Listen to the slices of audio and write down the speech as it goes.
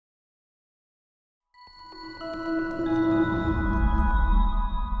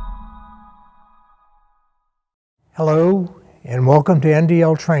Hello and welcome to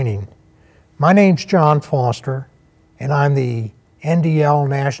NDL Training. My name's John Foster and I'm the NDL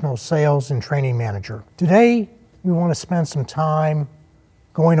National Sales and Training Manager. Today we want to spend some time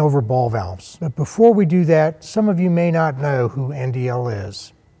going over ball valves. But before we do that, some of you may not know who NDL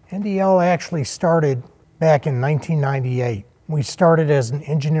is. NDL actually started back in 1998. We started as an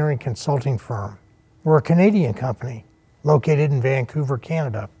engineering consulting firm. We're a Canadian company located in Vancouver,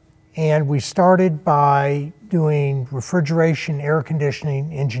 Canada. And we started by doing refrigeration, air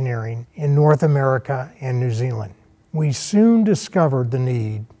conditioning engineering in North America and New Zealand. We soon discovered the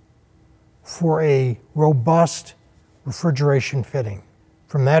need for a robust refrigeration fitting.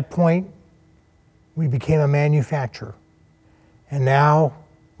 From that point, we became a manufacturer. And now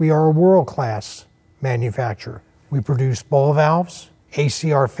we are a world-class manufacturer. We produce ball valves,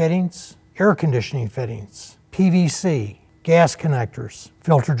 ACR fittings, air conditioning fittings, PVC, gas connectors,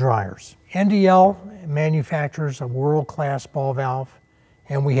 filter dryers. NDL manufactures a world-class ball valve,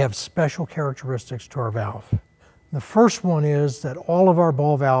 and we have special characteristics to our valve. The first one is that all of our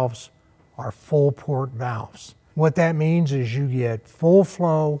ball valves are full port valves. What that means is you get full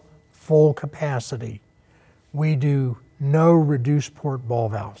flow, full capacity. We do no reduced port ball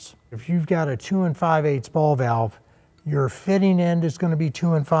valves. If you've got a 2 5/8 ball valve, your fitting end is going to be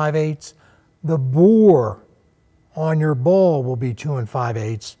 2 5/8. The bore on your ball will be 2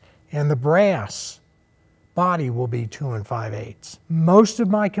 5/8, and the brass body will be 2 5/8. Most of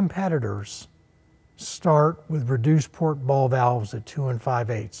my competitors start with reduced port ball valves at 2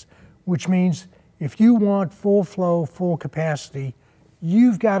 5/8, which means if you want full flow, full capacity,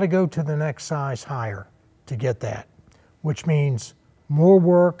 you've got to go to the next size higher to get that, which means more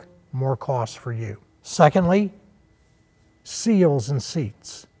work, more cost for you. Secondly, seals and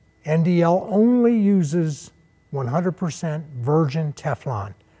seats. NDL only uses 100% virgin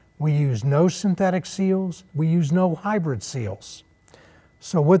Teflon. We use no synthetic seals. We use no hybrid seals.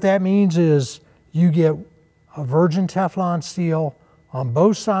 So what that means is you get a virgin Teflon seal on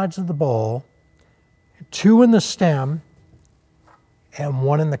both sides of the ball, 2 in the stem, and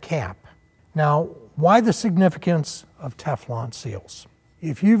 1 in the cap. Now, why the significance of Teflon seals?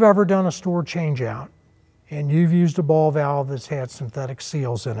 If you've ever done a store changeout and you've used a ball valve that's had synthetic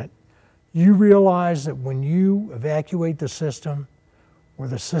seals in it, you realize that when you evacuate the system or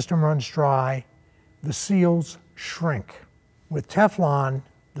the system runs dry, the seals shrink. With Teflon,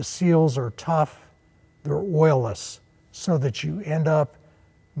 the seals are tough, they're oilless, so that you end up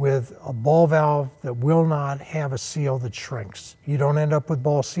with a ball valve that will not have a seal that shrinks. You don't end up with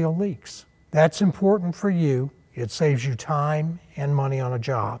ball seal leaks. That's important for you. It saves you time and money on a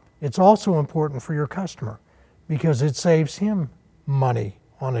job. It's also important for your customer because it saves him money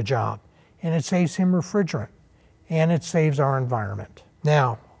on a job. And it saves him refrigerant, and it saves our environment.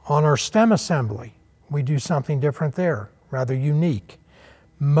 Now, on our stem assembly, we do something different there, rather unique.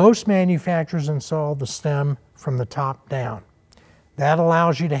 Most manufacturers install the stem from the top down. That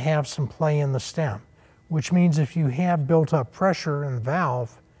allows you to have some play in the stem, which means if you have built up pressure in the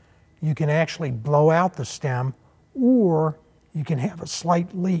valve, you can actually blow out the stem, or you can have a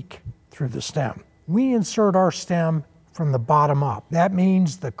slight leak through the stem. We insert our stem from the bottom up. That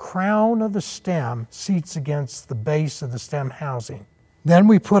means the crown of the stem seats against the base of the stem housing. Then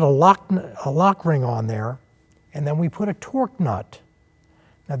we put a lock ring on there, and then we put a torque nut.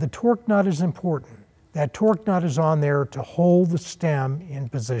 Now the torque nut is important. That torque nut is on there to hold the stem in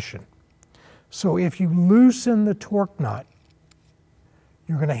position. So if you loosen the torque nut,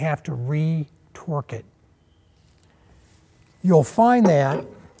 you're going to have to re-torque it. You'll find that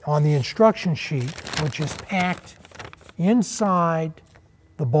on the instruction sheet, which is packed inside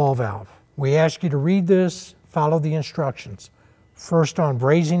the ball valve. We ask you to read this, follow the instructions. First, on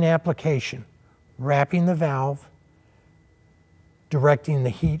brazing application, wrapping the valve, directing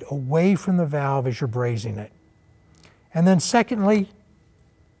the heat away from the valve as you're brazing it. And then secondly,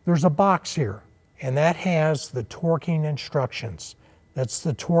 there's a box here, and that has the torquing instructions. That's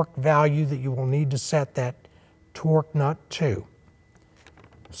the torque value that you will need to set that torque nut to.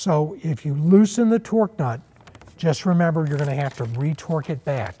 So if you loosen the torque nut, just remember you're going to have to re-torque it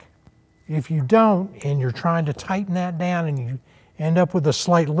back. If you don't, and you're trying to tighten that down and you end up with a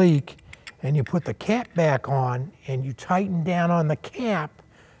slight leak, and you put the cap back on and you tighten down on the cap,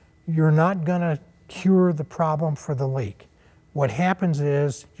 you're not going to cure the problem for the leak. What happens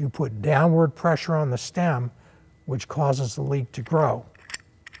is you put downward pressure on the stem, which causes the leak to grow.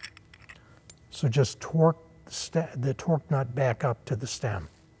 So just torque the torque nut back up to the stem.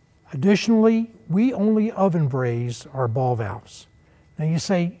 Additionally, we only oven braze our ball valves. Now you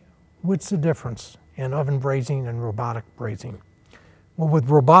say, what's the difference in oven brazing and robotic brazing? Well, with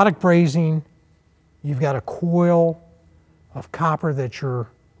robotic brazing, you've got a coil of copper that you're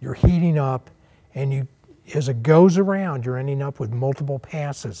heating up, and as it goes around, you're ending up with multiple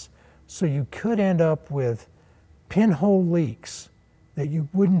passes. So you could end up with pinhole leaks that you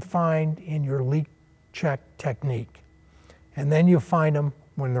wouldn't find in your leak check technique. And then you'll find them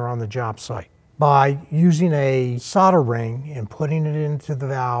when they're on the job site. By using a solder ring and putting it into the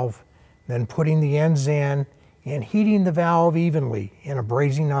valve, then putting the ends in and heating the valve evenly in a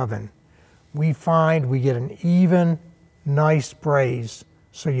brazing oven, we find we get an even, nice braze,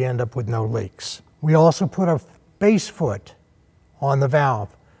 so you end up with no leaks. We also put a base foot on the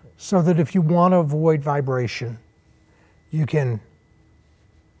valve so that if you want to avoid vibration, you can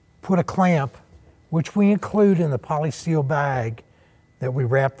put a clamp, which we include in the polyseal bag that we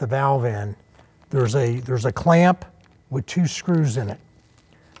wrap the valve in. There's a clamp with 2 screws in it.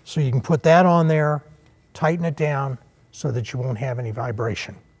 So you can put that on there, tighten it down so that you won't have any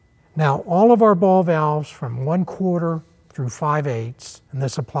vibration. Now, all of our ball valves from 1/4 through 5/8, and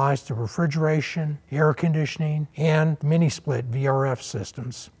this applies to refrigeration, air conditioning, and mini-split VRF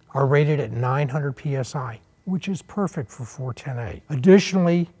systems, are rated at 900 PSI, which is perfect for 410A.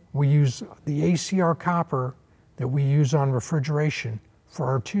 Additionally, we use the ACR copper that we use on refrigeration for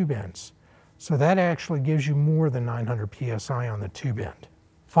our tube ends. So that actually gives you more than 900 PSI on the tube end.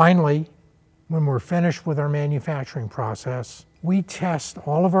 Finally, when we're finished with our manufacturing process, we test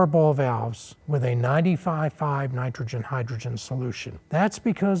all of our ball valves with a 95.5 nitrogen-hydrogen solution. That's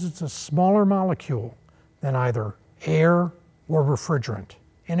because it's a smaller molecule than either air or refrigerant.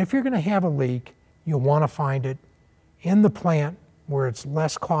 And if you're going to have a leak, you'll want to find it in the plant where it's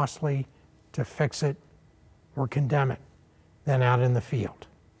less costly to fix it or condemn it than out in the field.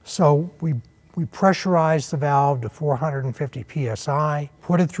 So we pressurize the valve to 450 PSI,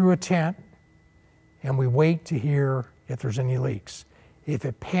 put it through a tent, and we wait to hear if there's any leaks. If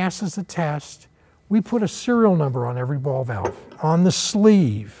it passes the test, we put a serial number on every ball valve. On the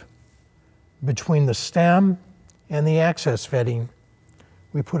sleeve, between the stem and the access fitting,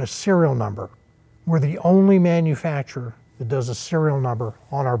 we put a serial number. We're the only manufacturer that does a serial number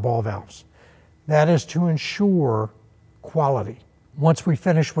on our ball valves. That is to ensure quality. Once we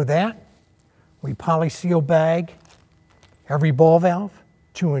finish with that, we polyseal bag every ball valve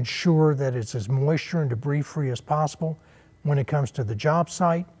to ensure that it's as moisture and debris free as possible when it comes to the job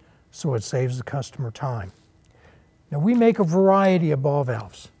site, so it saves the customer time. Now, we make a variety of ball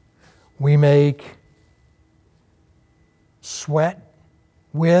valves. We make sweat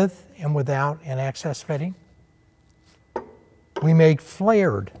with and without an access fitting. We make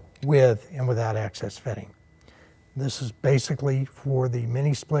flared with and without access fitting. This is basically for the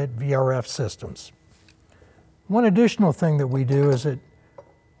mini-split VRF systems. One additional thing that we do is that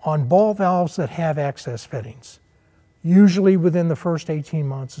on ball valves that have access fittings, usually within the first 18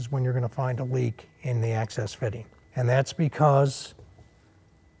 months is when you're going to find a leak in the access fitting. And that's because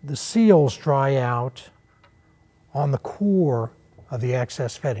the seals dry out on the core of the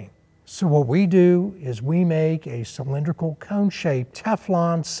access fitting. So what we do is we make a cylindrical cone-shaped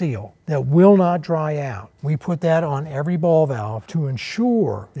Teflon seal that will not dry out. We put that on every ball valve to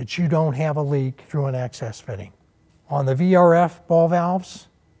ensure that you don't have a leak through an access fitting. On the VRF ball valves,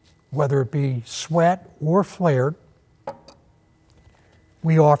 whether it be sweat or flared,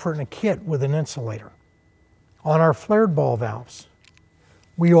 we offer it in a kit with an insulator. On our flared ball valves,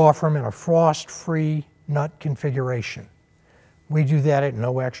 we offer them in a frost-free nut configuration. We do that at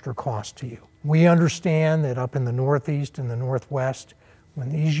no extra cost to you. We understand that up in the Northeast and the Northwest, when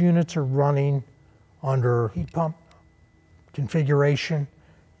these units are running under heat pump configuration,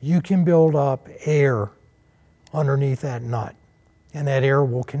 you can build up air underneath that nut, and that air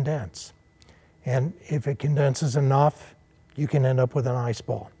will condense. And if it condenses enough, you can end up with an ice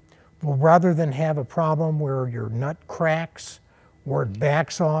ball. Well, rather than have a problem where your nut cracks or it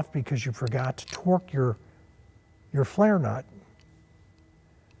backs off because you forgot to torque your flare nut,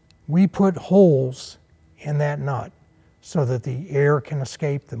 we put holes in that nut so that the air can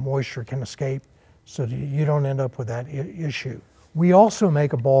escape, the moisture can escape, so that you don't end up with that issue. We also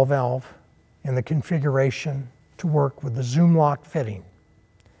make a ball valve in the configuration to work with the zoom lock fitting.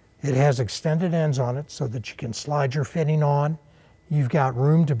 It has extended ends on it so that you can slide your fitting on. You've got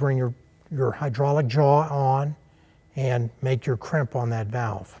room to bring your hydraulic jaw on and make your crimp on that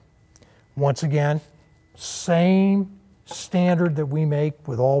valve. Once again, same standard that we make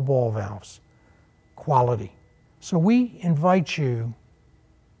with all ball valves, quality. So we invite you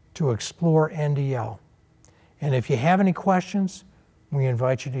to explore NDL. And if you have any questions, we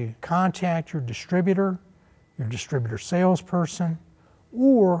invite you to contact your distributor salesperson,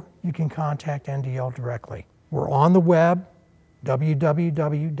 or you can contact NDL directly. We're on the web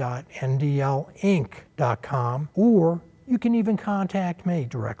www.ndlinc.com, or you can even contact me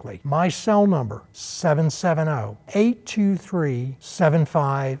directly. My cell number,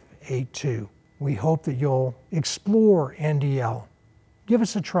 770-823-7582. We hope that you'll explore NDL. Give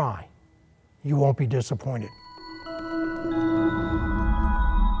us a try. You won't be disappointed.